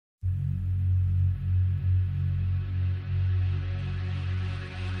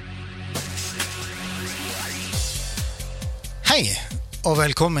Hei, og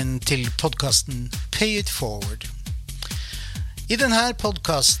velkommen til podcasten Pay It Forward. I denne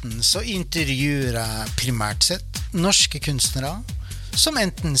podcasten så intervjuer jeg primært sett norske kunstnere som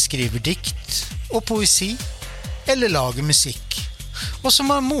enten skriver dikt og poesi eller lager musikk, og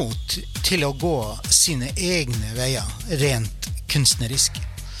som har mot til å gå sine egne veier rent kunstnerisk.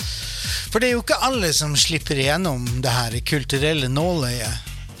 For det er jo ikke alle som slipper igjennom det her kulturelle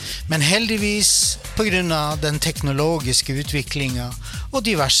nåløyet, men heldigvis på grunn av den teknologiske utviklingen og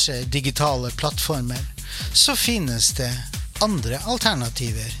diverse digitale plattformer, så finnes det andre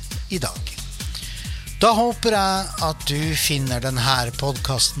alternativer i dag. Da håper jeg at du finner denne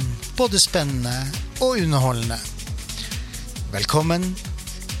podcasten både spennende og underholdende. Velkommen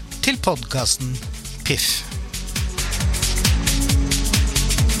til podcasten Piff.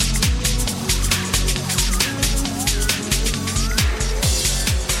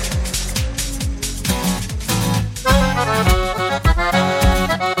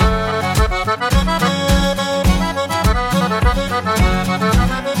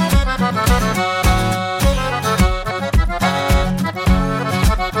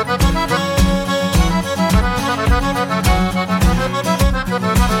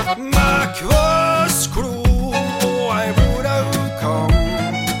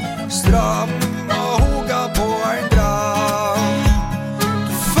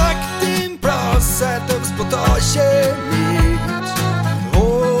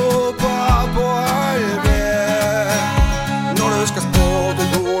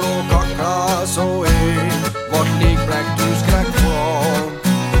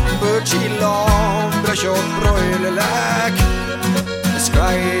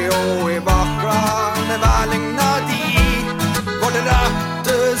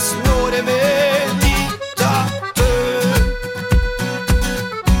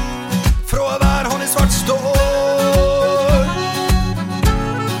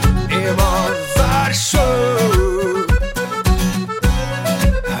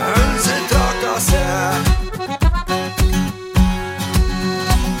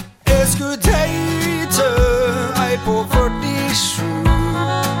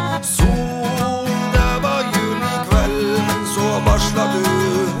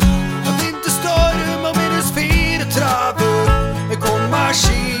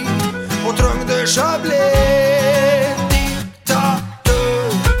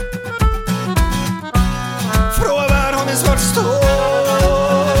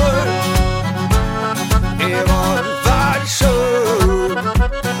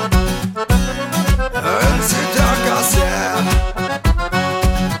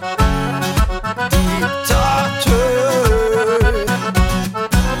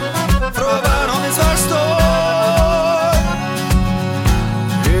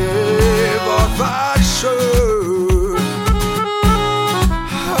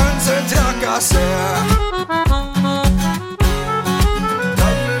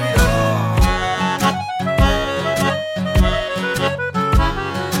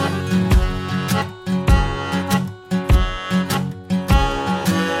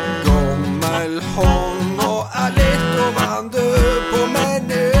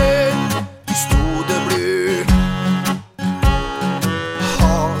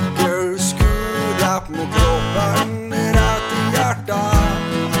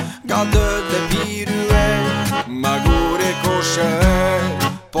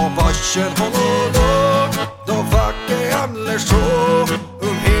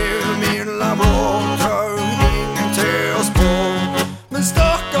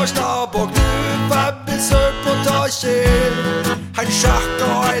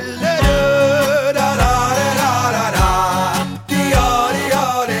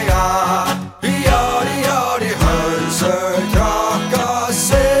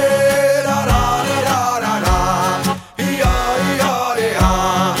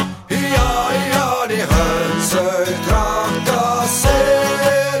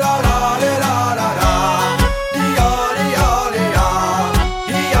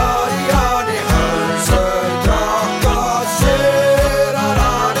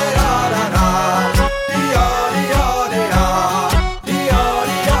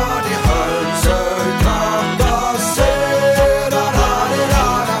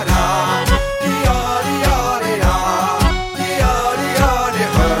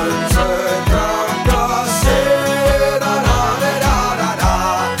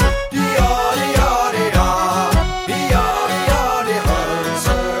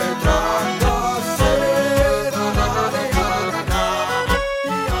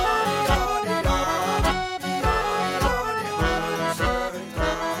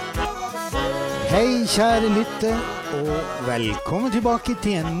 Hei, kjære lytter. Og velkommen tilbake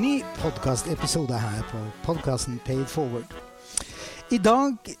til en ny podcast-episode her på podcasten Pay It Forward. I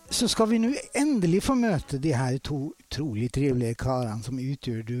dag så skal vi nå endelig få møte de her to utrolig trivelige karene som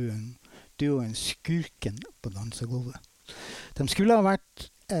utgjør duoen Skurken på dansegulvet. De skulle ha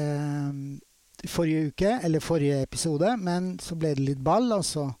vært forrige uke, eller forrige episode, men så ble det litt ball,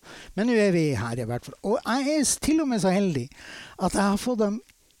 altså. Men nå er vi her i hvert fall. Og jeg er til og med så heldig at jeg har fått dem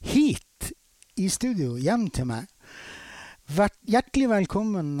hit i studio, hjem til meg. Hjertelig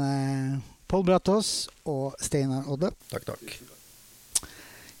velkommen, Pål Brattås og Steinar Odde. Takk, takk.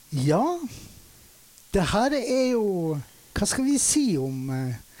 Ja, det her er jo, hva skal vi si om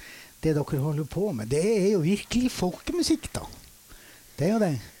det dere holder på med? Det er jo virkelig folkemusikk da. Det er jo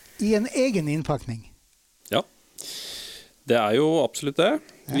det. I en egen innpakning. Ja, det er jo absolutt det.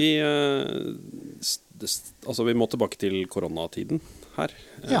 Ja. Vi må tilbake til koronatiden her.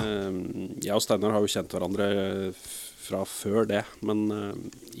 Ja. Jeg og Steinar har jo kjent hverandre fra før det, men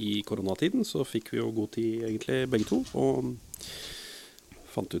i koronatiden så fikk vi jo god tid egentlig begge to, og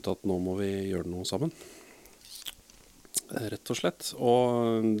fant ut at nå må vi gjøre noe sammen. Rett og slett. Og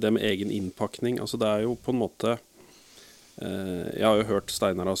det med egen innpakning, altså det er jo på en måte, jeg har jo hørt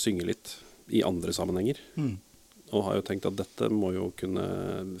Steinar synge litt i andre sammenhenger, og har jo tenkt at dette må jo kunne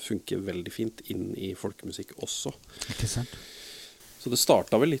funke veldig fint inn i folkemusikk også. Ikke sant? Så det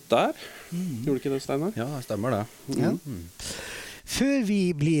startet vel litt der. Gjorde ikke det, Steinar? Ja, det stemmer det. Ja. Før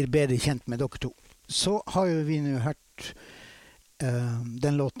vi blir bedre kjent med dere to, så har jo vi nå hørt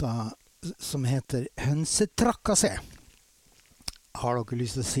den låta som heter Hønsetrakasse. Har dere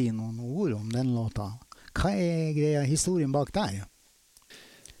lyst til å si noen ord om den låta? Hva er greia, historien bak der?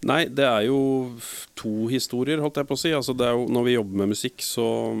 Nei, det er jo to historier, holdt jeg på å si. Altså, det er jo, når vi jobber med musikk,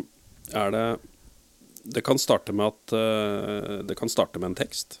 så er det kan starte med at det kan starte med en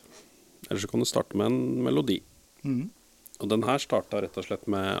tekst, eller så kan det starte med en melodi. Og den her startet rett og slett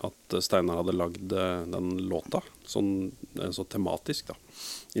med at Steinar hadde lagd den låta, så tematisk da,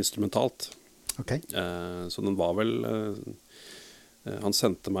 instrumentalt. Okay. Så den var vel, han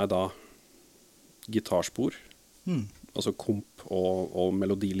sendte meg da gitarspor, altså komp og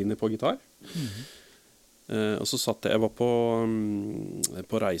melodilinjer på gitar. Og så satt jeg var på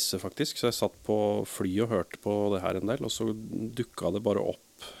reise faktisk, så jeg satt på fly og hørte på det her en del, og så dukket det bare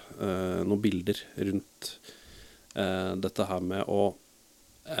opp noen bilder rundt dette her med å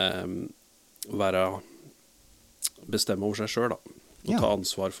bestemme over seg selv da, og ta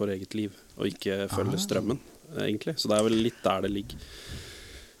ansvar for eget liv, og ikke følge strømmen egentlig, så det er vel litt der det ligger.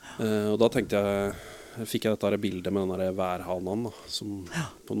 Og da tenkte fikk jeg dette bildet med den der værhanen da, som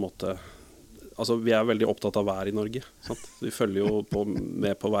på en måte, altså vi er veldig opptatt av vær i Norge, sant? Vi følger jo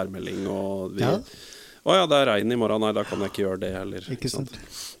med på værmelding, og vi, det er regn i morgen, nei, da kan jeg ikke gjøre det heller. Ikke sant?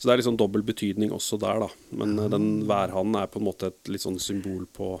 Så det er litt sånn dobbelt betydning også der da, men den værhanen er på en måte et litt sånn symbol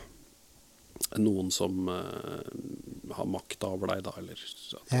på noen som har makt over deg da, eller,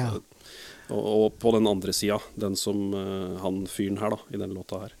 og på den andre siden, den som han fyren her da, i den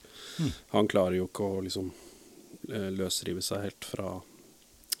låta her, han klarer jo ikke å liksom løsrive seg helt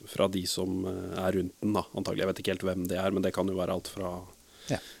fra de som er rundt den da, antagelig. Jeg vet ikke helt hvem det er, men det kan jo være alt fra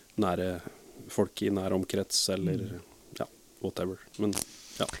nære folk i nær omkrets, eller whatever. Men,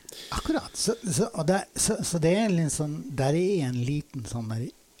 Akkurat. Så det er en sånn, der er en liten sånn der,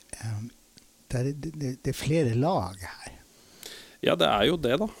 det er flere lag her. Ja, det er jo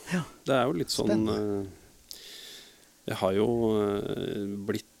det da. Ja. Det er jo litt sånn, jeg har jo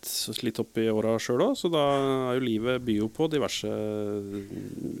blitt litt opp i åra selv også, så da er jo livet byr jo på diverse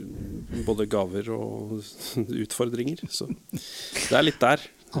både gaver og utfordringer, så det er litt der.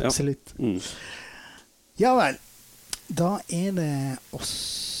 Absolutt. Ja vel, da er det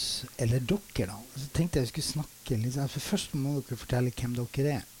oss, eller dere da. Så tenkte jeg skulle snakke litt, for først må dere fortelle hvem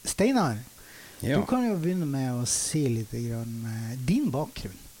dere er. Steinar, du kan jo begynne med å si litt grann din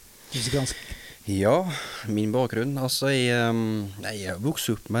bakgrunn. Ja, min bakgrunn. Altså, jeg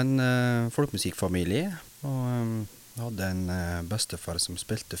vokste opp med en folkemusikkfamilie, og hadde en bestefar som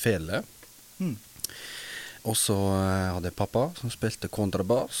spilte fele. Og så hadde jeg pappa som spilte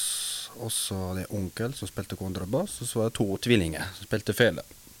kontrabass, og så hadde jeg onkel som spilte kontrabass, og så var det 2 tvillinger som spilte fele.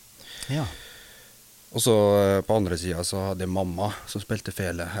 Ja. Og så på andre siden så hadde jeg mamma som spilte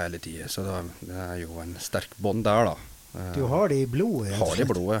fele hele tiden, så det er jo en sterk bånd der da. Du har det i blodet? Har det i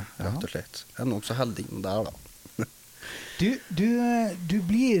blodet, rett og slett. Jeg er nok så heldig der da. Du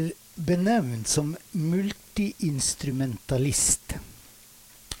blir benevnt som multiinstrumentalist.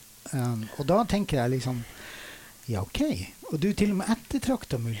 Og da tenker jeg liksom, ja ok, og du til og med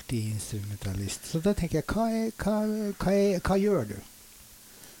ettertrakter multiinstrumentalist. Så da tenker jeg, hva gjør du?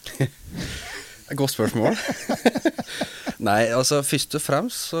 Godt spørsmål. Nei, altså først og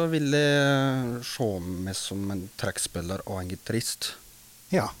fremst så vil jeg se meg som en trekkspiller og en gitarist.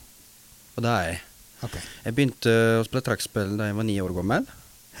 Ja. Og det er jeg. Okay. Jeg begynte å spille trekkspill da jeg var 9 år gammel.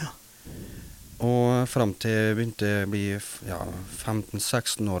 Ja. Og frem til jeg begynte å bli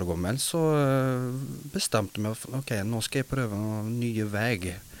 15-16 år gammel, så bestemte jeg meg for, ok, nå skal jeg prøve noen nye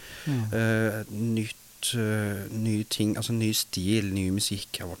vei. Nye ting, altså ny stil, ny musikk.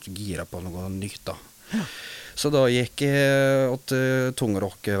 Jeg har vært gira på noe nytt da. Ja. Så da gikk jeg til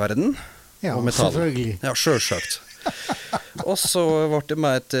tungrock-verden. Ja, og metall. Selvfølgelig. Ja, selvsagt. Og så ble det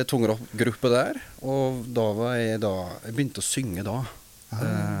med et tungrock-gruppe der, og jeg begynte å synge da.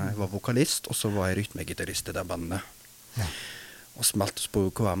 Jeg var vokalist, og så var jeg rytmegitarist i det bandet. Ja. Og smeltes på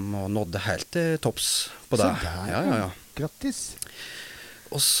UKM og nådde helt til topps på det. Ja. Grattis.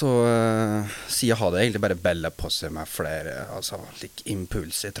 Og så siden hadde jeg egentlig bare bellet på seg med flere, altså like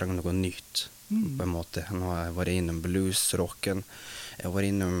impuls, jeg trenger noe nytt på en måte. Nå har jeg vært innom blues-rocken, jeg har vært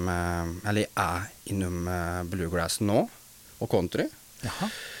innom, eller jeg er innom bluegrass nå, og country. Jaha.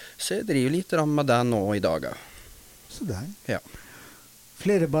 Så jeg driver litt med det nå i dag. Så der. Ja.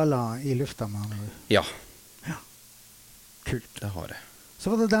 Flere baller i lufta med andre. Ja. Kult. Det har jeg.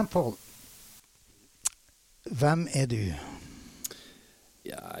 Så var det den, Paul. Hvem er du?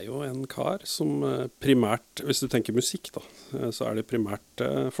 Jeg er jo en kar som primært, hvis du tenker musikk da, så er det primært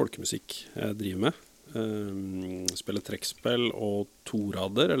folkemusikk jeg driver med. Spiller trekkspill og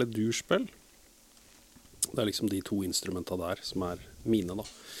torader, eller durspill. Det er liksom de 2 instrumenter der som er mine da.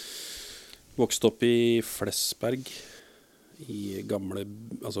 Vokste opp i Flesberg, i gamle,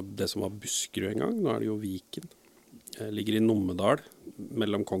 altså det som var Buskerud en gang, nå er det jo Viken. Jeg ligger i Numedal,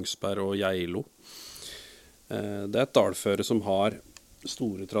 mellom Kongsberg og Geilo. Det er et dalføre som har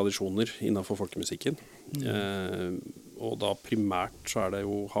store tradisjoner innenfor folkemusikken. Og da primært så er det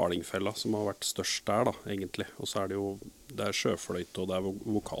jo Hardingfella som har vært størst der da, egentlig. Og så er det er sjøfløyte, og det er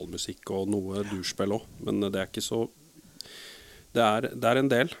vokalmusikk og noe durspill også. Men det er ikke så... Det er en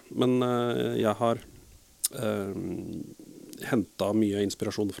del, men jeg har hentet mye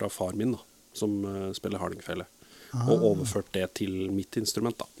inspirasjon fra far min da, som spiller Hardingfelle. Og overført det til mitt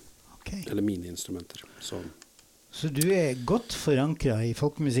instrument da. Okay. Eller mine instrumenter, Så du er godt forankret i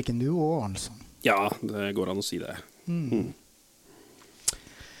folkemusikken du også, altså? Ja, det går an å si det.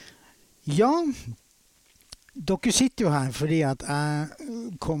 Ja, dere sitter jo her fordi at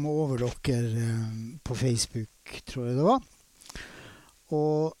jeg kom over dere på Facebook, tror jeg det var.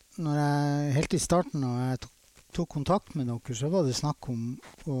 Og helt i starten når jeg tok kontakt med dere, så var det snakk om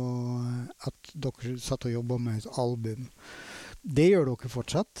at dere satt og jobbet med et album. Det gjør dere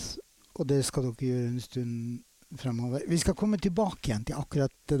fortsatt, og det skal dere gjøre en stund fremover. Vi skal komme tilbake igjen til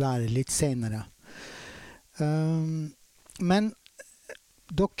akkurat det der litt senere. Men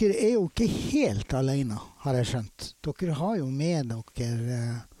dere er jo ikke helt alene, har jeg skjønt. Dere har jo med dere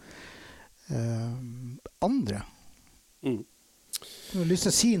andre. Har du lyst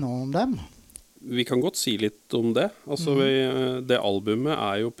til å si noe om dem? Vi kan godt si litt om det. Altså, det albumet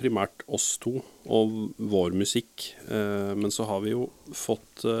er jo primært oss 2 og vår musikk. Men så har vi jo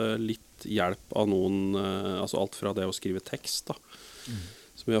fått litt hjelp av noen, altså alt fra det å skrive tekst da.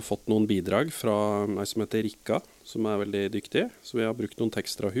 Så vi har fått noen bidrag fra ei som heter Rikka, som er veldig dyktig. Så vi har brukt noen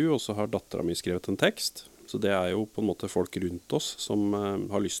tekster av hun, og så har datteren min skrevet en tekst. Så det er jo på en måte folk rundt oss som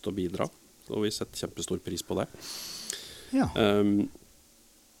har lyst til å bidra. Og vi setter kjempestor pris på det. Ja.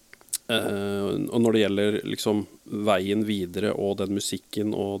 Og når det gjelder liksom veien videre og den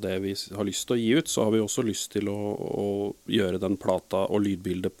musikken og det vi har lyst til å gi ut, så har vi også lyst til å gjøre den plata og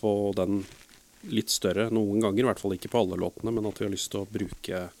lydbildet på den litt større noen ganger, i hvert fall ikke på alle låtene, men at vi har lyst til å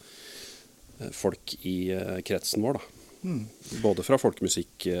bruke folk i kretsen vår da. Både fra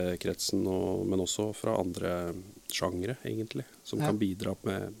folkemusikkretsen men også fra andre sjangre egentlig, som kan bidra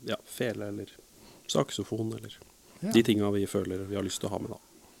med fele eller saksofon eller de tingene vi føler vi har lyst til å ha med da.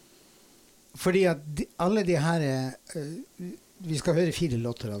 Fordi at alle de her vi skal høre 4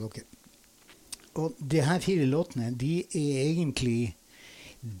 låter av dere, og de her 4 låtene de er egentlig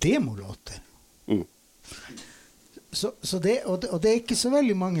demolåter. Så det, og det er ikke så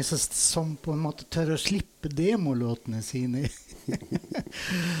veldig mange som på en måte tør å slippe demolåtene sine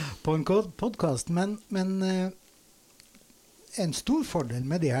på en podcast, men en stor fordel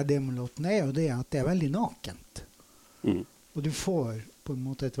med de her demolåtene er jo det at det er veldig nakent. Og du får på en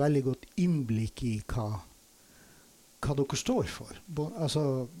måte et veldig godt innblikk i hva dere står for.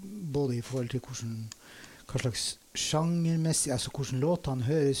 Både i forhold til hva slags sjangermessig, altså hvordan låtene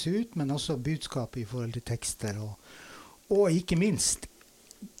høres ut, men også budskapet i forhold til tekster, og ikke minst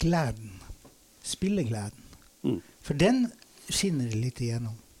gleden, spillegleden. For den skinner litt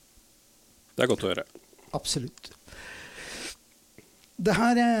igjennom. Det godt å høre. Absolutt. Det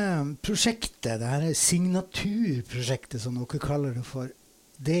her prosjektet, det her signaturprosjektet som dere kaller det for,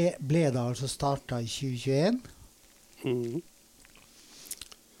 det ble da altså startet i 2021.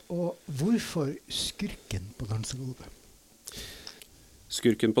 Og hvorfor Skurken på dansegulvet?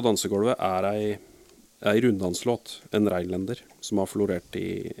 Skurken på dansegulvet ei runddanslåt, en reinlender, som har florert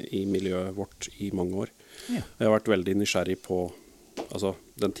i miljøet vårt i mange år. Ja. Jeg har vært veldig nysgjerrig på, altså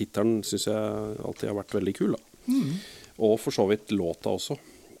den titelen synes jeg alltid har vært veldig kul da. Og for så vidt låta også.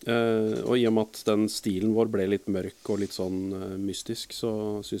 Og i og med at den stilen vår ble litt mørk og litt sånn mystisk,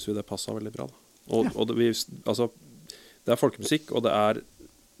 så synes vi det passet veldig bra da. Og det folkemusikk, og det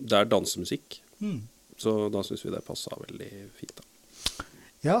er dansemusikk. Så da synes vi det passet veldig fint da.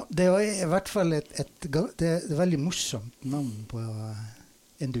 Ja, det var i hvert fall et veldig morsomt navn på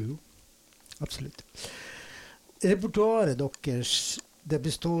en duo. Absolutt. Repertoaret deres, det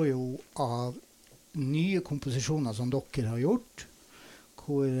består jo av nye komposisjoner som dere har gjort,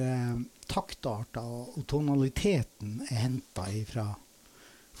 hvor taktarter og tonaliteten hentet fra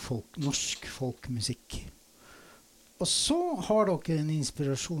norsk folkmusikk. Og så har dere en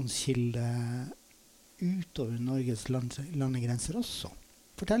inspirasjonskilde utover Norges landegrenser også.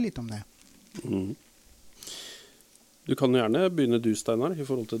 Fortell litt om det. Du kan gjerne begynne du, Steinar, i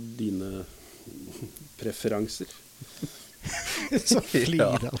forhold til dine preferanser. Så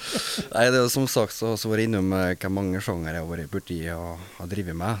flirer. Ja. Nei, det er jo som sagt, så var jeg innom hva mange sjanger jeg har vært borti og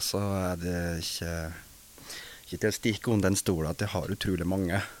drivet med, så det ikke til å stikke under den stol at jeg har utrolig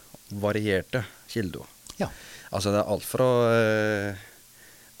mange varierte kilder. Ja. Altså det er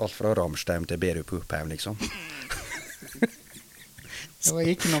alt fra Rammstein til Berup Uppheim, liksom. Det var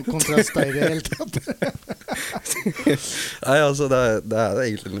ikke noen kontraster i det hele tatt. Nei, altså det er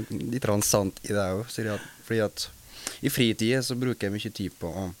egentlig litt sant i det også, fordi at i fritiden så bruker jeg mye tid på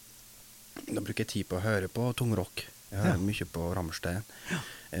å høre på tungrock. Jeg hører mye på Rammstein.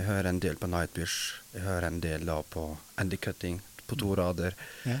 Jeg hører en del på Nightwish. Jeg hører en del da på Andy Cutting, på 2 rader.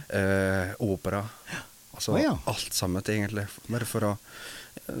 Opera. Altså alt sammen egentlig. Bare for å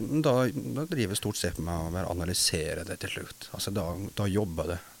da driver jeg stort sett med å bare analysere det til slutt. Altså da jobber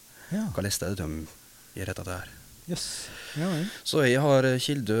det. Hva leste jeg dem i rett av det her? Yes. Ja. Så jeg har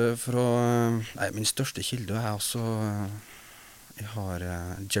kilde fra... min største kilde er også... Jeg har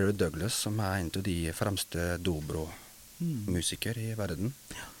Jerry Douglas, som er en av de fremste dobro-musikere i verden.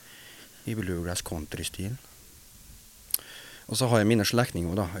 I bluegrass country-stil. Og så har jeg mine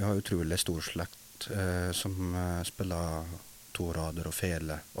slektninger da. Jeg har utrolig stor slekt som spiller 2 rader og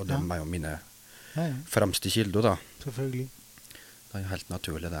fele, og de er jo mine fremste kilder da. Selvfølgelig. Det er jo helt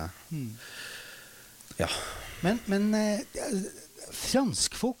naturlig det. Ja. Men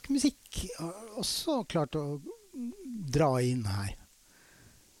fransk folkmusikk har også klart å dra inn her.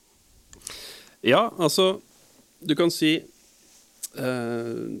 Ja, altså, du kan si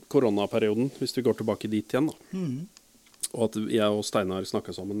koronaperioden, hvis vi går tilbake dit igjen da. Og at jeg og Steinar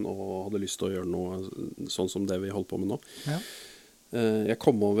snakket sammen og hadde lyst til å gjøre noe sånn som det vi holdt på med nå. Jeg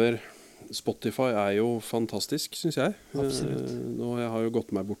kom over... Spotify er jo fantastisk, synes jeg. Og jeg har jo gått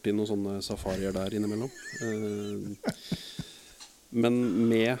meg bort i noen sånne safarier der innimellom. Men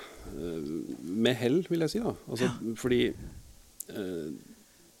med hell, vil jeg si da. Altså, fordi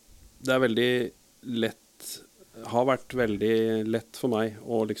det er veldig lett, har vært veldig lett for meg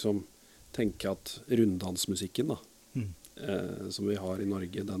å liksom tenke at runddansmusikken da, som vi har i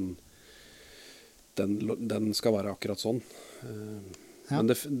Norge, den skal være akkurat sånn. Men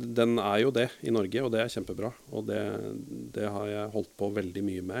den er jo det i Norge, og det er kjempebra. Og det har jeg holdt på veldig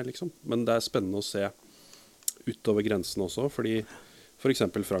mye med, liksom. Men det er spennende å se utover grensen også, fordi for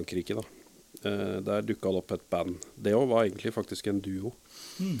eksempel Frankrike da. Der dukket det opp et band. Det også var egentlig faktisk en duo.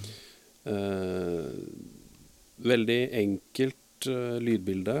 Veldig enkelt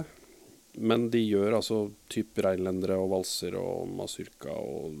lydbilde, men de gjør altså typ reinlendere og valser og mazurka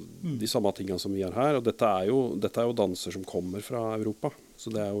og de samme tingene som vi gjør her. Og dette er jo danser som kommer fra Europa, så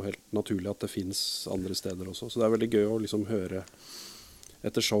det er jo helt naturlig at det finnes andre steder også. Så det er veldig gøy å liksom høre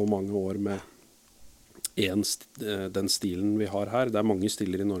etter så mange år med den stilen vi har her. Det er mange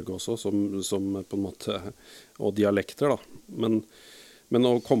stiler i Norge også, som på en måte, og dialekter da. Men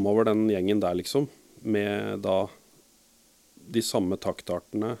å komme over den gjengen der liksom, med da de samme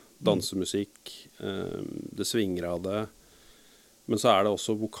taktartene, dansemusikk, det svinger av det, men så er det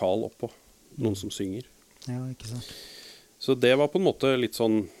også vokal oppå, noen som synger. Ja, ikke sant. Så det var på en måte litt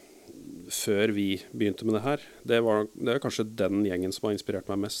sånn, før vi begynte med det her, det er kanskje den gjengen som har inspirert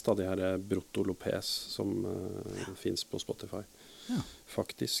meg mest, da, de her Brutto Lopez som finnes på Spotify,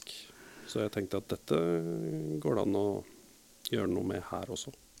 faktisk. Så jeg tenkte at dette går det an å gjøre noe med her også.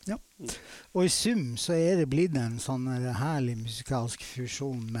 Ja. Og i sum så det blitt en sånn herlig musikalsk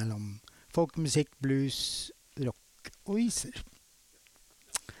fusjon mellom folkemusikk, blues, rock og viser.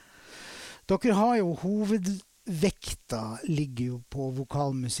 Dere har jo hovedvekta ligger jo på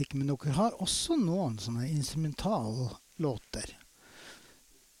vokalmusikk, men dere har også noen sånne instrumentallåter.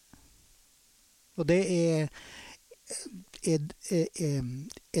 Og det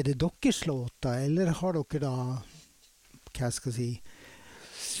det deres låter, eller har dere da, hva jeg skal si,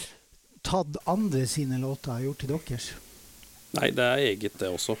 tatt andre sine låter og gjort til deres? Nei, det eget det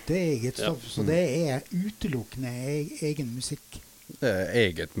også. Det eget stoff, så det utelukkende egen musikk. Det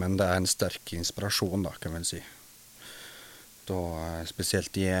eget, men det en sterk inspirasjon da, kan man si. Da,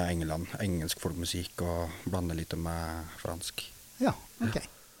 spesielt i England, engelsk folkemusikk og blande litt med fransk. Ja, ok.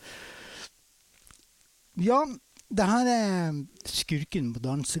 Ja, det her Skurken på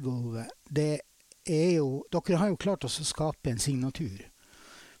dansegulvet. Det jo, dere har jo klart å skape en signatur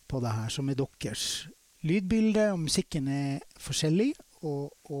på det her, som deres. Lydbildet og musikken forskjellig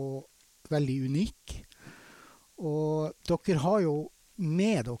og veldig unik. Og dere har jo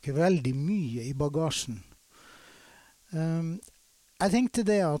med dere veldig mye i bagasjen. Jeg tenkte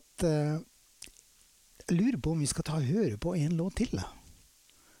det at jeg lurer på om vi skal ta og høre på en låt til da.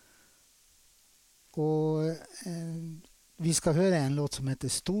 Og vi skal høre en låt som heter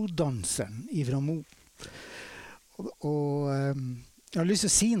Stordanseren ifra Mo. Og jeg har lyst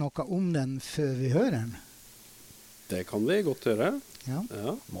til å si noe om den før vi hører den. Det kan vi godt gjøre. Ja.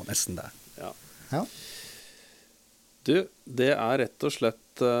 Ja. Må nesten det. Ja. Ja. Du, det rett og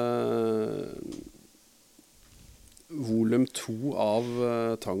slett volum 2 av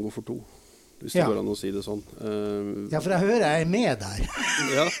Tango for 2. Hvis det går an å si det sånn. Ja, for jeg hører jeg med der.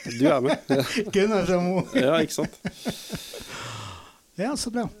 Ja, du med. Gunnar fra Mo. Ja, ikke sant? Ja,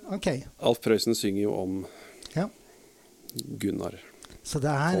 så bra. Ok. Alf Prøysen synger jo om Gunnar. Så det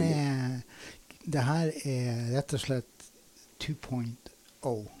her rett og slett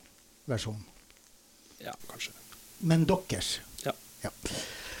 2.0 versjon. Ja, kanskje. Men deres. Ja. Ja.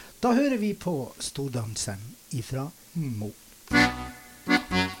 Da hører vi på Stordanseren ifra Mo.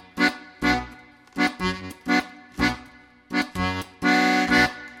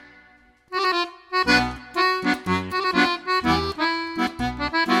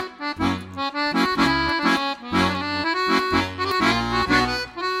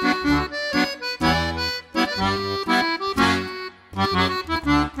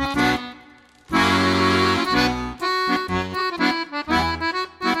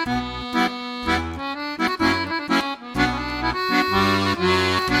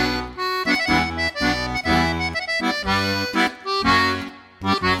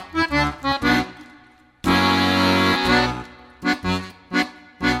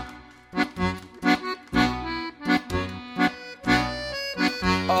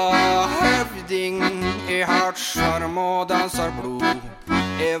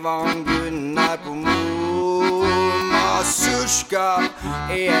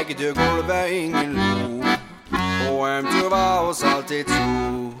 Dybdeintervju ingen lo och du var oss alltid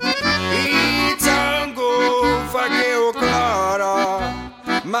tro i tango fikk jeg å klare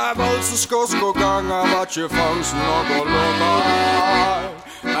med vals og skosk og ganger var ikke fangst noe å lova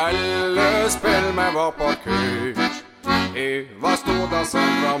alle spill med var parkert jeg var stående som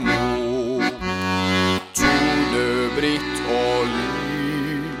fra Mo Tone, Britt og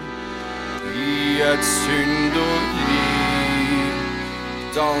Liv i et synd og liv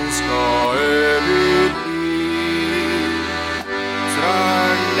danska över liv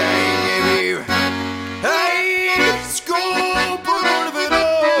Trondheim vi hej skål på gulvet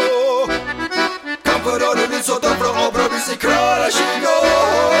då kamper och det så då bra bra vi ser klara tjugo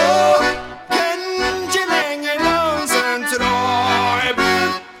kanske länge någonsin traj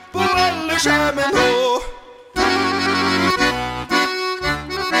på alla skärmen då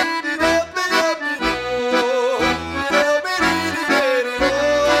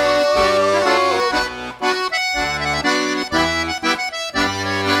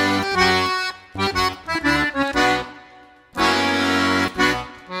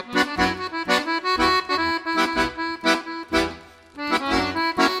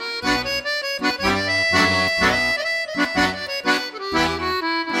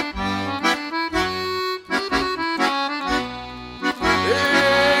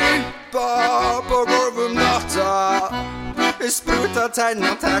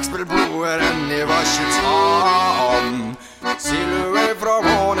Tenna takspel bloer enn I var ikke tam Silve fra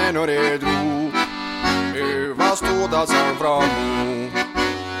månen når jeg dro Hva stod det som fra Mo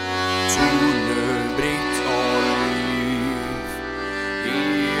Tone, Britt og Liv I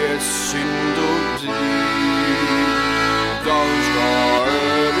et synd og driv Danska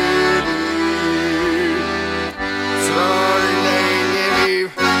øver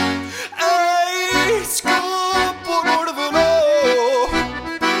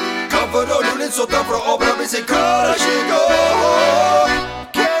så ta fra opera hvis jeg klarer ikke gå.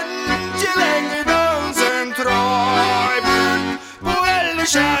 Kanskje lenge dansen trai bort på alle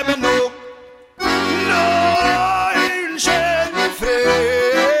skjermen nå. Nå unnskyld meg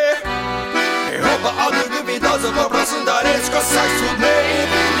fred. Jeg håper at du vil danse på plassen der jeg skal seks fot ned i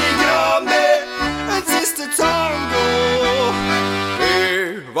milligram med en siste tango.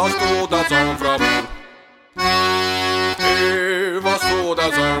 Hva stod det som fra meg? Hva stod det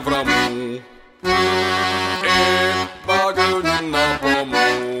som fra meg? Var Gunnar på Mo.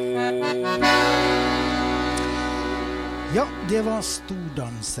 Ja, det var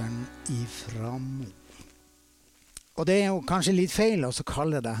stordanseren ifra Mo. Og det jo kanskje litt feil å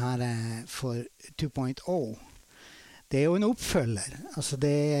kalle det her for 2.0. Det jo en oppfølger. Altså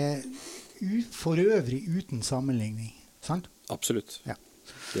det for øvrig uten sammenligning, sant? Absolutt. Ja.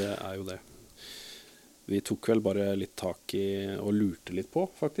 Det jo det. Vi tok vel bare litt tak i og lurte litt på,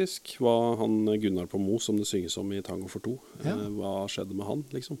 faktisk, hva han Gunnar på Mo, som det synges om i Tango for to, hva skjedde med han,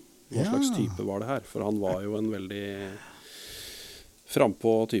 liksom? Hva slags type var det her? For han var jo en veldig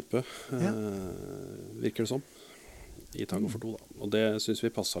frampå type, virker det som, i Tango for to, da. Og det synes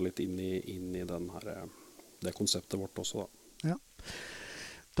vi passet litt inn i den her, det konseptet vårt også, da. Ja.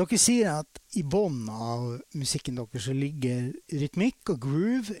 Dere sier at i bånd av musikken deres så ligger rytmikk og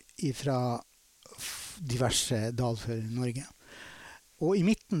groove fra diverse dalfører i Norge. Og i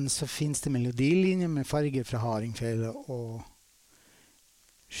midten så finnes det melodilinjer med farger fra hardingfele og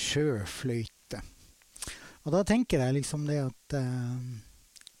sjøfløyte. Og da tenker jeg liksom det at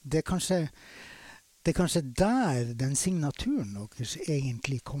det kanskje der den signaturen deres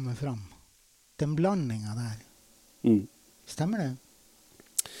egentlig kommer fram. Den blandingen der. Mm. Stemmer det?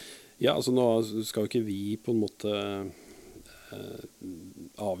 Ja, altså nå skal jo ikke vi på en måte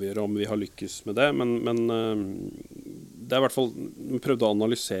avgjøre om vi har lykkes med det, men det I hvert fall, vi prøvde å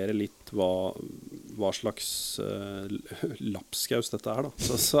analysere litt hva slags lapskaus dette da.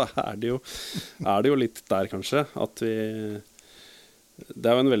 Så det jo litt der kanskje, at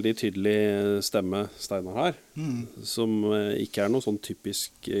det jo en veldig tydelig stemme Steinar her, som ikke noe sånn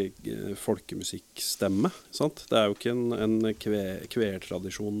typisk folkemusikkstemme, sant? Det jo ikke en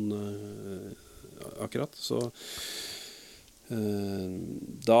kvelertradisjon akkurat, så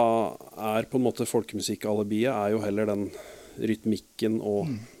da på en måte folkemusikkalibiet jo heller den rytmikken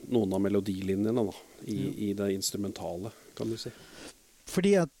og noen av melodilinjene da, i det instrumentale, kan du si.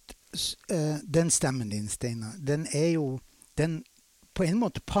 Fordi at den stemmen din, Steinar, den jo den på en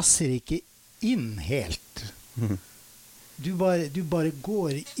måte passer ikke inn helt. Du bare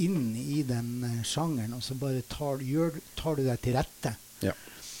går inn i den sjangeren, og så bare tar du deg til rette. Ja.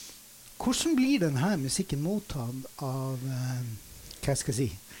 Hvordan blir denne musikken mottatt av, hva skal jeg si,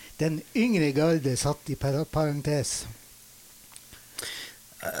 den yngre garde satt i parentes?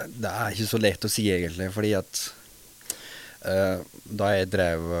 Det ikke så lett å si egentlig, fordi at da jeg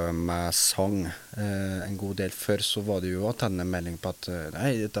drev med sang en god del før, så var det jo å ta en melding på at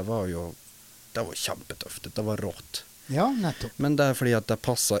nei, det var kjempetøft, dette var rått. Ja, nettopp. Men det fordi at det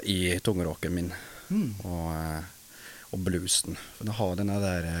passet i tungrocken min og bluesen. For det har denne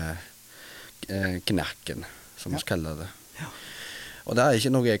der knekken, som vi kaller det. Ja. Og det ikke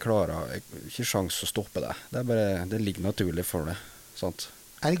noe jeg klarer, jeg har ikke sjans å stoppe det. Det bare, det ligger naturlig for det, sant?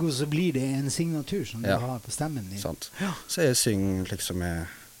 Ergo så blir det en signatur som du har på stemmen din. Sant. Ja. Så jeg synger liksom,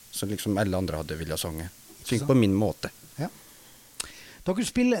 som liksom alle andre hadde vilja sange. Syng på min måte. Ja. Dere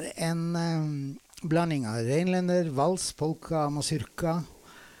spiller en blanding av reinlender, vals, polka, mazurka,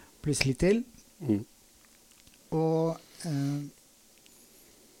 pluss litt til. Og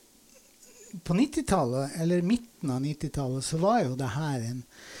på 90-tallet, eller midten av 90-tallet, så var jo det her en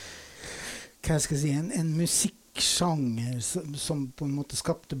musikksjanger som på en måte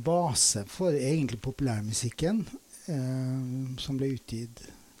skapte base for egentlig populærmusikken som ble utgitt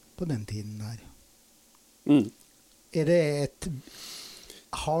på den tiden der.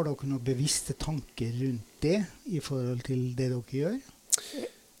 Har dere noen bevisste tanker rundt det i forhold til det dere gjør?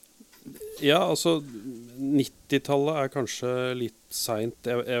 Ja, altså 90-tallet kanskje litt sent,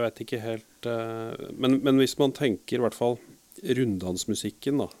 jeg vet ikke helt, men hvis man tenker i hvert fall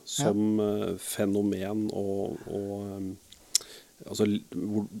runddansmusikken da, som fenomen og altså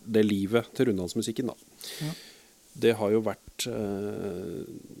det livet til runddansmusikken da, det har jo vært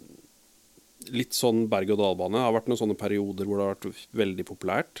litt sånn berg- og dalbane. Det har vært noen sånne perioder hvor det har vært veldig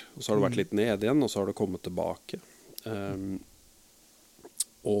populært, og så har det vært litt ned igjen, og så har det kommet tilbake.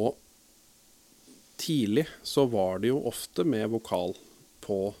 Og tidlig så var det jo ofte med vokal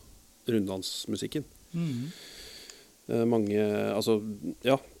på runddansmusikken. Mange, altså,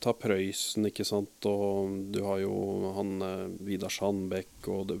 ja, ta Prøysen, ikke sant, og du har jo han Vidar Sandbekk,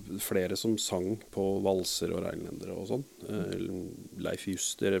 og flere som sang på valser og regnlendere og sånn. Leif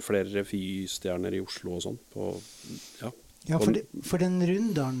Juster, flere revystjerner i Oslo og sånn. Ja, for den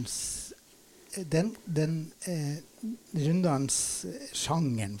Runddalens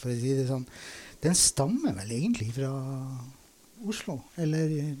sjangeren, for å si det sånn, den stammer vel egentlig fra Oslo, eller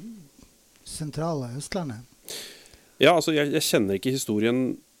sentrale Østlandet? Ja, altså jeg kjenner ikke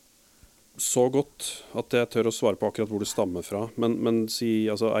historien så godt at jeg tør å svare på akkurat hvor det stammer fra, men si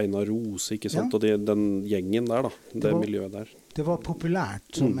altså Einar Rose, ikke sant, og den gjengen der da, det miljøet der. Det var populært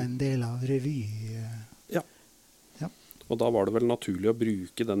som en del av revy. Ja. Og da var det vel naturlig å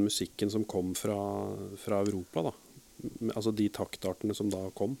bruke den musikken som kom fra Europa da, altså de taktartene som da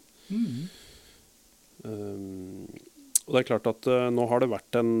kom. Og det er klart at nå har det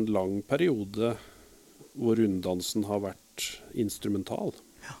vært en lang periode hvor runddansen har vært instrumental.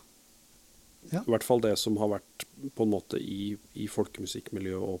 I hvert fall det som har vært på en måte i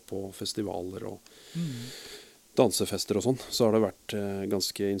folkemusikkmiljøet og på festivaler og dansefester og sånn, så har det vært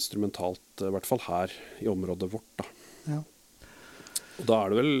ganske instrumentalt, i hvert fall her i området vårt da. Ja. Og da er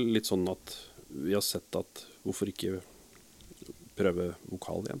det vel litt sånn at vi har sett at hvorfor ikke prøve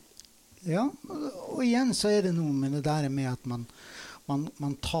vokal igjen? Ja, og igjen så er det noe med det der med at man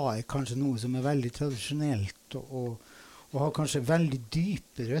tar kanskje noe som er veldig tradisjonelt og har kanskje veldig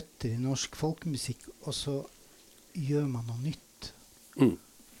dype røtter i norsk folkemusikk, og så gjør man noe nytt.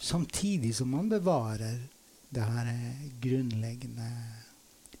 Samtidig som man bevarer det her grunnleggende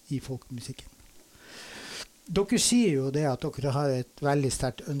i folkemusikken. Dere sier jo det at dere har et veldig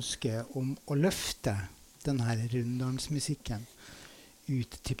sterkt ønske om å løfte denne runddansmusikken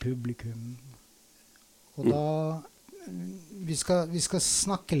ut til publikum. Og da vi skal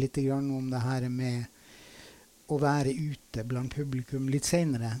snakke litt om det her med å være ute blant publikum litt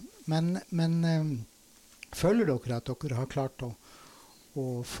senere. Men føler dere at dere har klart å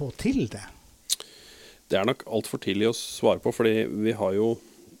få til det? Det er nok alt for tidlig å svare på, fordi vi har jo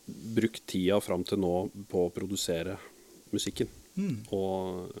brukt tida fram til nå på å produsere musikken.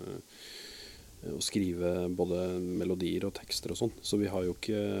 Og skrive både melodier og tekster og sånn. Så vi har jo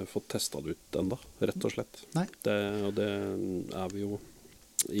ikke fått testet det ut enda, rett og slett. Nei. Og det er vi jo,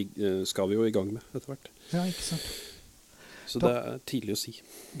 skal vi jo i gang med etter hvert. Ja, ikke sant. Så det er tidlig å si.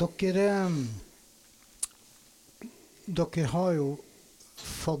 Dere har jo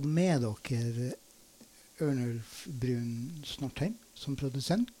fått med dere Ørnulf Brun Snortheim som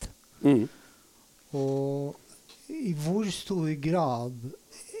produsent. Og i hvor stor grad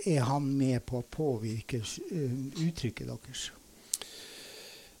er han med på å påvirke uttrykket deres?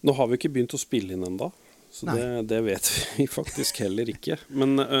 Nå har vi ikke begynt å spille inn enda, så det vet vi faktisk heller ikke.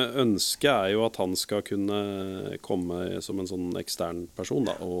 Men ønsket er jo at han skal kunne komme som en sånn ekstern person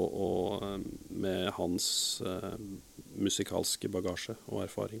da, og med hans musikalske bagasje og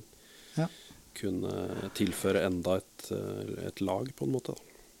erfaring kunne tilføre enda et lag på en måte.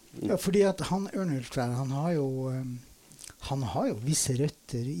 Ja, fordi at Ørnulf der, han har jo visse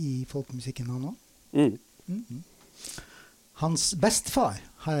røtter i folkemusikken han også. Hans bestefar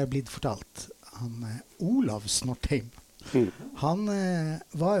har jeg blitt fortalt, han Olav Snortheim. Han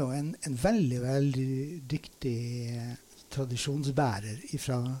var jo en veldig, veldig dyktig tradisjonsbærer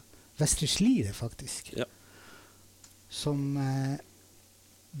fra Vestre Slidre faktisk. Ja. Som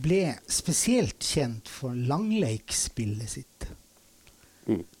ble spesielt kjent for langleikspillet sitt.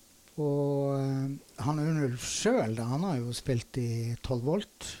 Og han Ørnulf selv, han har jo spilt i 12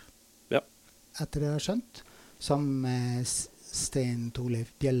 volt, etter det jeg har skjønt, sammen med Stein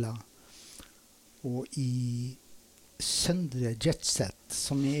Torleif Bjella, og i Søndre Jetset,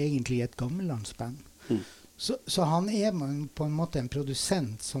 som er egentlig et gammellandsband. Så han er på en måte en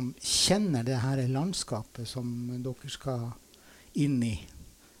produsent som kjenner det her landskapet som dere skal inn i,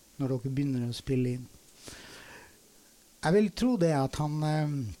 når dere begynner å spille inn. Jeg vil tro det at han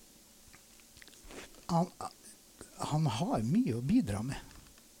har mye å bidra med.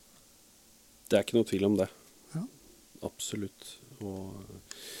 Det er ikke noe tvil om det. Ja. Absolutt. Og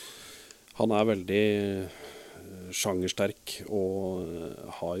han er veldig sjangersterk og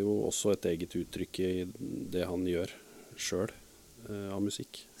har jo også et eget uttrykk i det han gjør selv av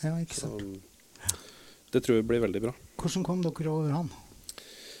musikk. Ja, ikke sant. Så det tror jeg blir veldig bra. Hvordan kom dere over han?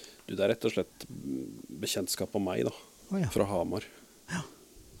 Det er rett og slett bekjentskap av meg da, fra Hamar. Ja.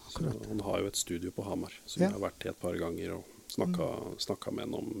 Så han har jo et studio på Hamar som jeg har vært i et par ganger og snakket med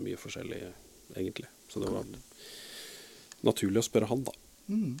han om mye forskjellig egentlig. Så det var naturlig å spørre han da.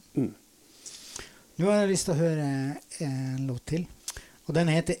 Nå har jeg lyst til å høre en låt til, og den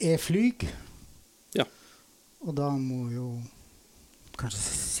heter «Jeg flyg». Ja. og da må vi jo kanskje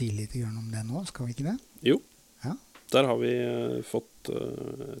si litt om det nå, skal vi ikke det? Jo, Ja. der har vi fått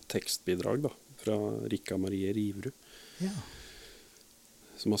tekstbidrag da, fra Rikka Marie Riverud, Ja.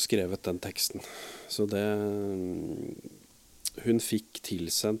 som har skrevet den teksten. Så det, hun fikk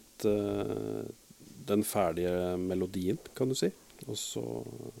tilsendt den ferdige melodien, kan du si. Og så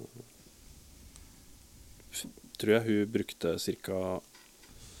tror jeg hun brukte cirka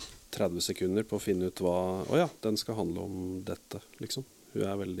 30 sekunder på å finne ut hva, den skal handle om dette, liksom. Hun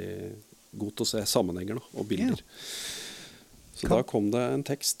er veldig god til å se sammenhenger da, og bilder. Så da kom det en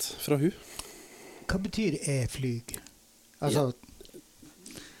tekst fra hun. Hva betyr e-flyg? Altså...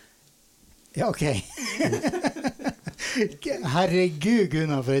 Ja, ok. Herregud,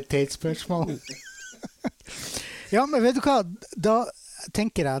 Gunnar, for et teit spørsmål. Ja, men vet du hva? Da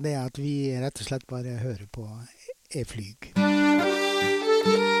tenker jeg det at vi rett og slett bare hører på e-flyg.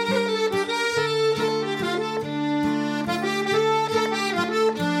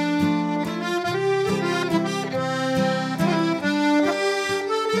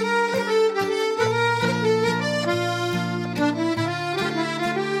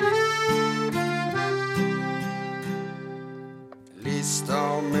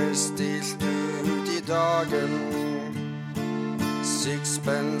 Lista med stilt ut i dagen,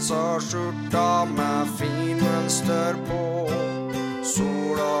 sixpence og skjorta med fin mønster på,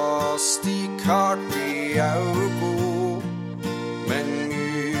 sola stikk hardt i augo, men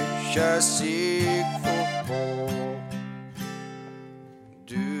mykje sikk fort på.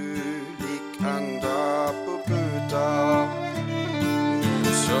 Du lik enda på puta,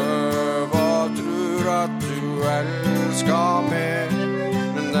 du søver, tror at du elsker meg,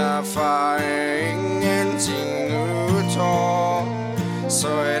 men det får ingenting ut av,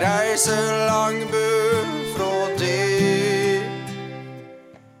 så jeg reiser langt bort fra det.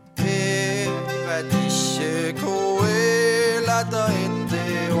 Jeg vet ikke hva jeg leter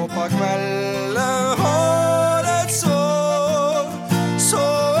etter, og på kvelden har et sår, så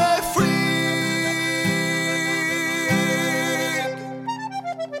jeg flyg.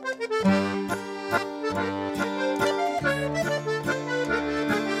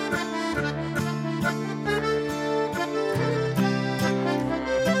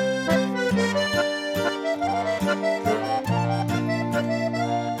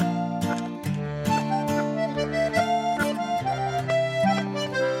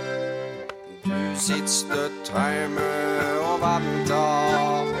 Sitt støtt hjemme og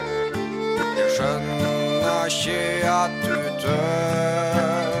venter, jeg skjønner ikke at du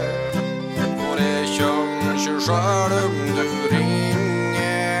dør, for jeg kommer ikke selv om du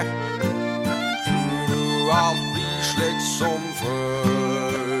ringer, tror alt blir slik som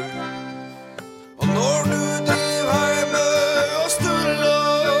før. Og når du driver hjemme og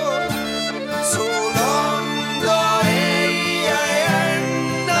stuller, så lander jeg i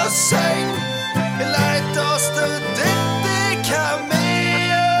enda seng. Leitast dette kan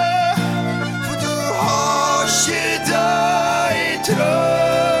med, for du har ikke deg i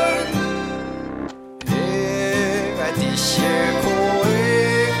trønn. Jeg vet ikke hva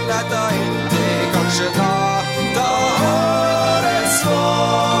jeg leter etter, kanskje da har et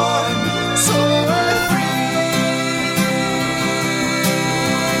svar, så jeg fri.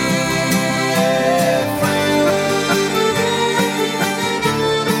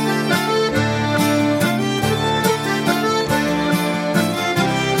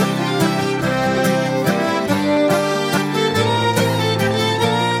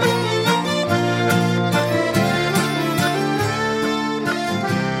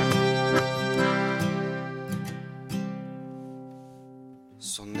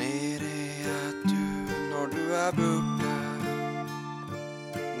 Så nede er du når du er borte,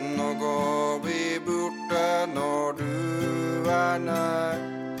 nå går vi borte når du er nær.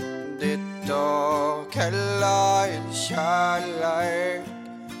 Dette kallar jeg kjærleik,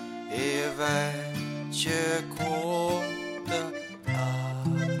 jeg vet ikke hva det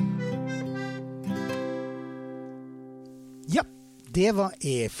er. Ja, det var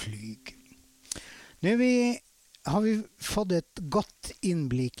e-flyg. Nå har vi fått et godt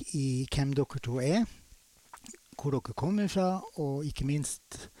innblikk i hvem dere to er, hvor dere kommer fra, og ikke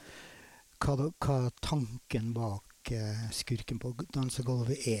minst hva tanken bak Skurken på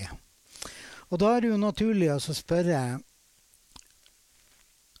dansegulvet er. Og da er det jo naturlig å spørre,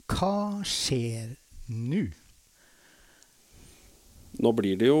 hva skjer nå? Nå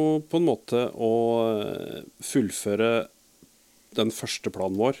blir det jo på en måte å fullføre den første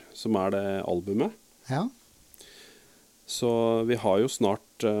planen vår, som er det albumet. Ja. Så vi har jo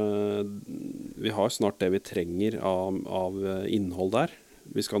snart det vi trenger av innhold der.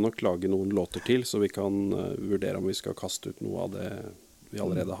 vi skal nok lage noen låter til, så vi kan vurdere om vi skal kaste ut noe av det vi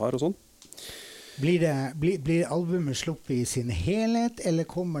allerede har og sånn. Blir albumet sluppet i sin helhet, eller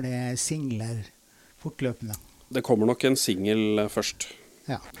kommer det singler fortløpende? Det kommer nok en single først.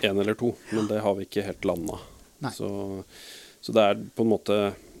 Ja. 1 eller 2, men det har vi ikke helt landet. Nei. Så det på en måte,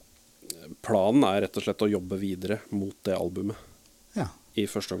 planen rett og slett å jobbe videre mot det albumet. Ja. I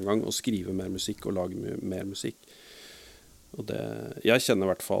første omgang, og skrive mer musikk og lage mer musikk. Og jeg kjenner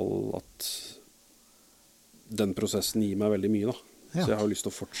i hvert fall at den prosessen gir meg veldig mye da. Ja. Så jeg har lyst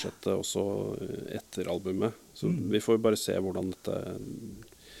til å fortsette også etter albumet. Så vi får bare se hvordan dette...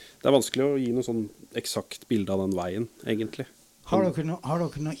 Det vanskelig å gi noe sånn eksakt bilde av den veien, egentlig. Har dere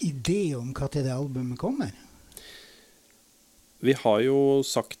noen idé om hva til det albumet kommer? Vi har jo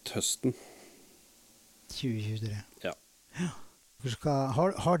sagt høsten. 2023. Ja.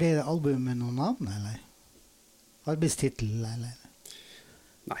 Har dere albumet noen navn, eller? Arbeidstitel, eller?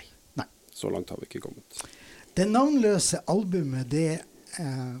 Nei. Så langt har vi ikke kommet. Det navnløse albumet, det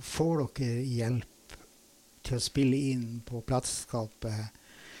får dere hjelp til å spille inn på plateselskapet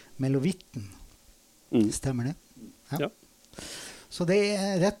Melovitten. Stemmer det? Ja. Så det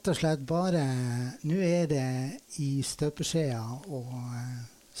rett og slett bare, nå det i støpeskjea å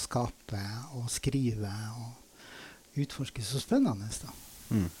skape og skrive og utforske. Så spennende da.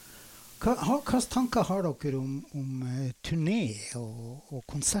 Hva tanker har dere om turné og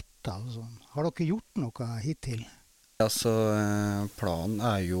konserter og sånn? Har dere gjort noe hittil? Altså, planen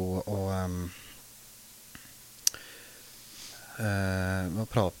jo å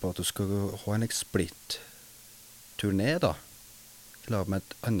prate på at du skal ha en splitt-turné da, lag med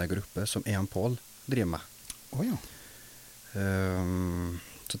et annet gruppe som Paul driver med. Ja.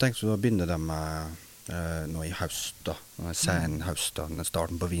 Så tenkte vi å begynne dem nå i høst da, sen høst da,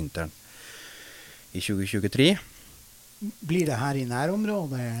 starten på vinteren i 2023. Blir det her i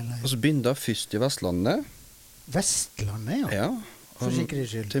nærområdet, eller? Og så begynte jeg først i Vestlandet. Vestlandet, ja. For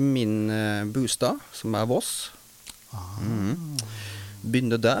sikkerhets skyld. Til min bostad, som Voss.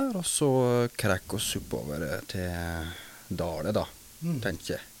 Begynte der, og så krekk oss oppover til Dale da,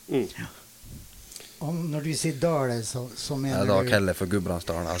 tenker jeg. Ja. Og når du sier Dale, så mener da kaller jeg for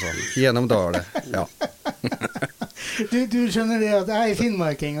Gudbrandsdalen, altså. Gjennom Dale, ja. Du skjønner det at jeg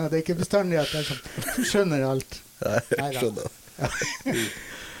finnmarking, og det ikke bestandig at jeg skjønner alt. Jeg skjønner.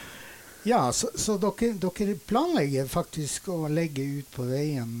 Ja, så dere planlegger faktisk å legge ut på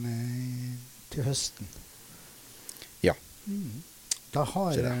veien til høsten? Ja. Da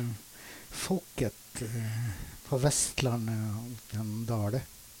har folket på Vestlandet opp gjennom Dale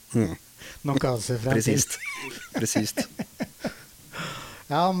noe å se frem til. Presist.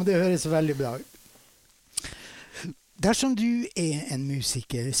 Ja, men det høres veldig bra ut. Dersom du en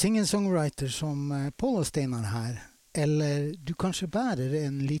musiker, singer-songwriter som Paul og Steinar her, eller du kanskje bærer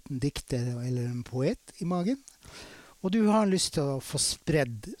en liten dikter eller en poet i magen, og du har lyst til å få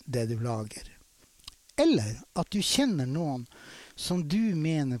spredd det du lager, eller at du kjenner noen som du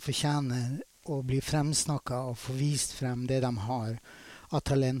mener fortjener å bli fremsnakket og få vist frem det de har av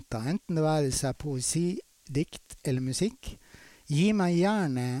talenter, enten det være seg poesi, dikt eller musikk, gi meg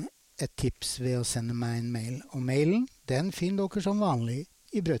gjerne et tips ved å sende meg en mail, og mailen, den finner dere som vanlig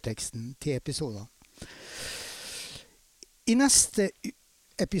i brødteksten til episoden. I neste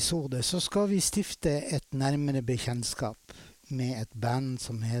episode så skal vi stifte et nærmere bekjentskap med et band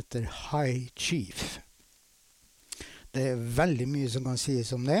som heter High Chief. Det veldig mye som kan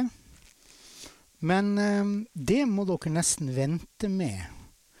sies om det, men det må dere nesten vente med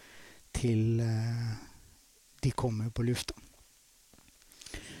til de kommer på lufta.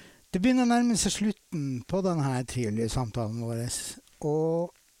 Det begynner å nærme seg slutten på denne trivelige samtalen vår,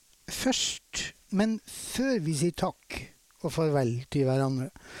 og først, men før vi sier takk og farvel til hverandre,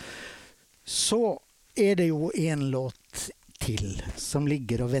 så det jo en låt til som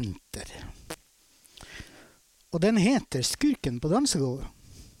ligger og venter. Og den heter Skurken på dansegulvet.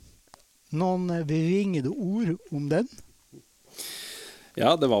 Noen bevingede ord om den?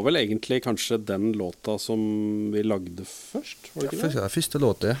 Ja, det var vel egentlig kanskje den låta som vi lagde først, var det ikke det? Ja, første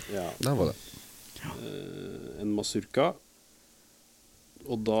låta, ja. Der var det. En mazurka.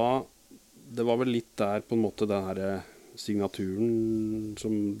 Og da, det var vel litt der på en måte den her signaturen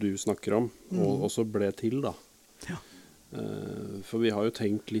som du snakker om, og så ble til da. Ja. For vi har jo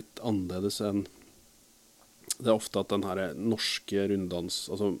tenkt litt annerledes enn det ofte at den her norske runddans,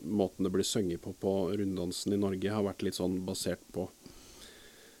 altså måten det blir sønget på runddansen i Norge har vært litt sånn basert på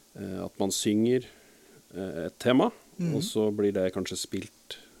at man synger et tema, og så blir det kanskje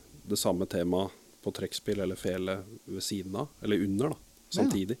spilt det samme tema på trekkspill eller fele ved siden av, eller under da,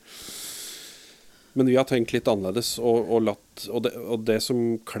 samtidig. Men vi har tenkt litt annerledes, og det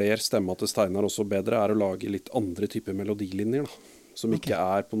som kler stemma til Steinar også bedre, å lage litt andre typer melodilinjer, da. Som ikke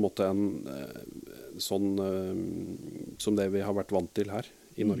på en måte sånn som det vi har vært vant til her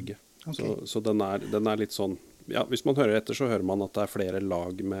i Norge. Okay. Så den litt sånn, ja, hvis man hører etter så hører man at det flere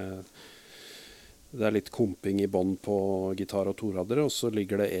lag med, det litt komping i bånd på gitar og toradere, og så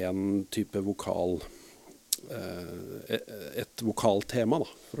ligger det en type vokal, et vokaltema da,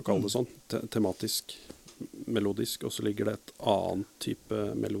 for å kalle det sånn, tematisk, melodisk, og så ligger det et annet type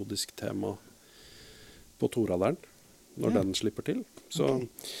melodisk tema på toraderen, når den slipper til. Så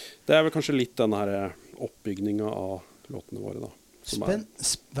det vel kanskje litt den her oppbygningen av låtene våre da.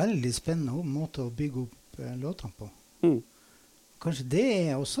 Veldig spennende måte å bygge opp låtene på. Kanskje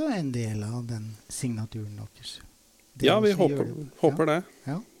det også en del av den signaturen deres? Ja, vi håper det.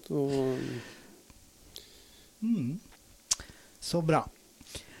 Ja. Så bra.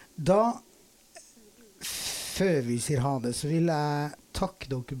 Da, før vi sier ha det, så vil jeg takke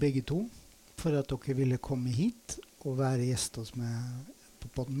dere begge to for at dere ville komme hit og være gjest hos meg på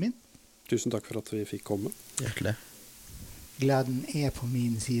podden min. Tusen takk for at vi fikk komme. Hjertelig. Gleden på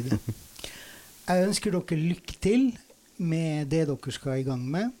min side. Jeg ønsker dere lykke til med det dere skal i gang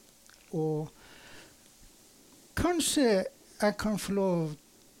med, og kanskje jeg kan få lov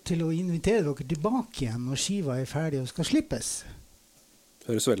til å invitere dere tilbake igjen når skiva ferdig og skal slippes.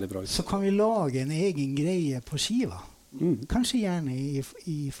 Høres veldig bra ut. Så kan vi lage en egen greie på skiva. Kanskje gjerne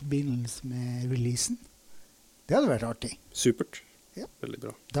i forbindelse med releasen. Det hadde vært artig. Supert. Ja. Veldig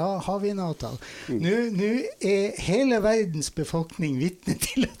bra. Da har vi en avtale. Nå hele verdens befolkning vitne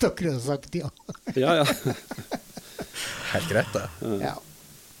til at dere har sagt ja. Ja. Helt greit det. Ja.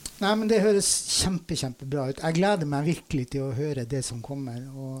 Nei, men det høres kjempebra ut. Jeg gleder meg virkelig til å høre det som kommer,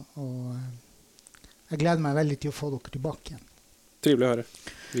 og jeg gleder meg veldig til å få dere tilbake igjen. Trivelig å høre.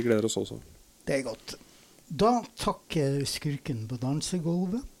 Vi gleder oss også. Det godt. Da takker Skurken på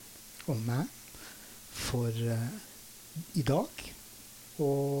dansegulvet og meg for i dag,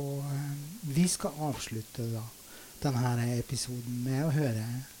 og vi skal avslutte da denne episoden med å høre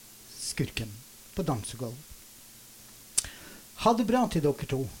Skurken på dansegulvet. Ha det bra til dere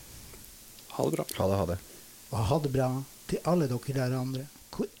to. Ha det bra. Ha det. Og ha det bra til alle dere der andre,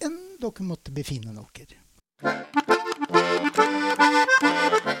 hvor enn dere måtte befinne dere.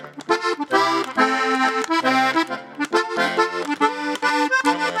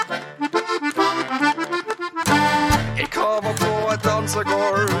 Jeg kaver på et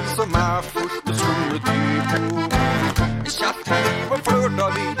dansegulv som fullt og skummet i bo. Kjeften og flørter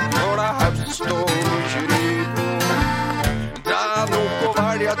vi når det høst og mye ribo. Det noe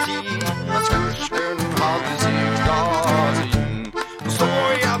veldig tid, men skursken hadde sitt glas inn. Og så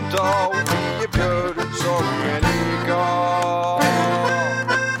jenta og blir bjør som liker.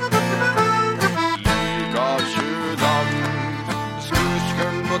 Liker kjødan,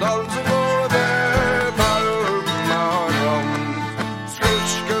 skursken på dansegulvet.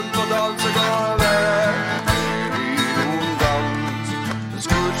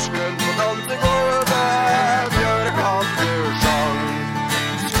 Skursken på dansegulvet, gjør kattesang.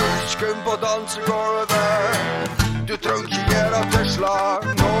 Skursken på dansegulvet, du trenger ikke gjøre til slag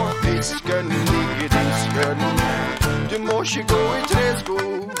når fisken ligger i disken. Du må ikke gå i tresko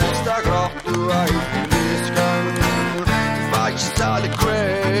hvis det glatt du ute i disken. Du var ikke særlig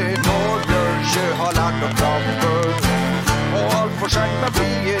kred når Bjørkjø har lært å klappe. Og alt for sent med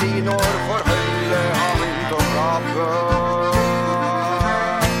plier i når forholdet har begynt å klappe.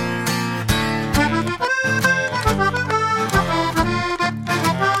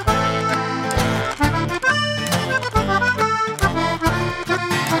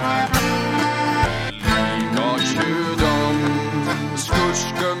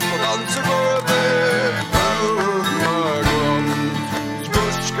 Skursken på dansegulvet,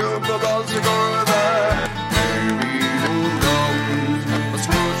 skursken på dansegulvet.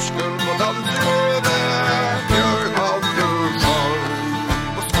 Skursken på dansegulvet, gjør kattesang.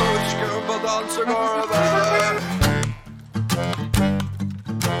 Skursken på dansegulvet.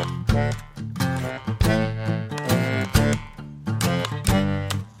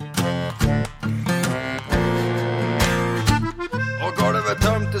 Og gulvet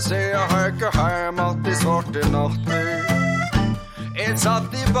tømte seg og høyke hjem alt i svarte natter. Jeg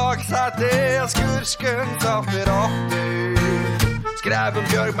satt i baksetet og skursken satt i rattet. Skrev en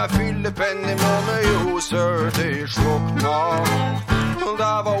bjørg med fyllepenn i måned, jo søte i slukna.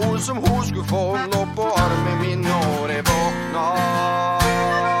 Det var ord som hun skulle få opp på armen min når jeg våkna.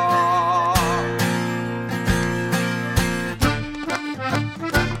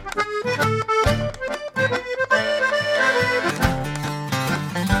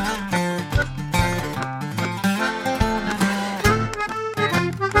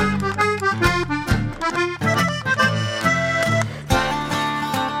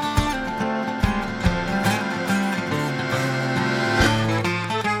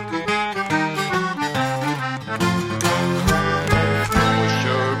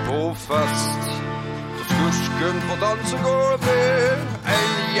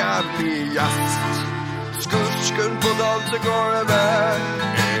 bli gjest. Skursken på dansegulvet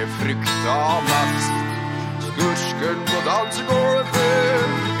frykta mest. Skursken på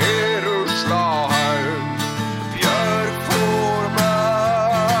dansegulvet rusla hjem. Bjørk får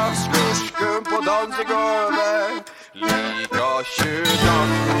meg. Skursken på dansegulvet liker ikke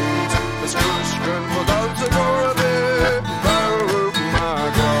dans. Skursken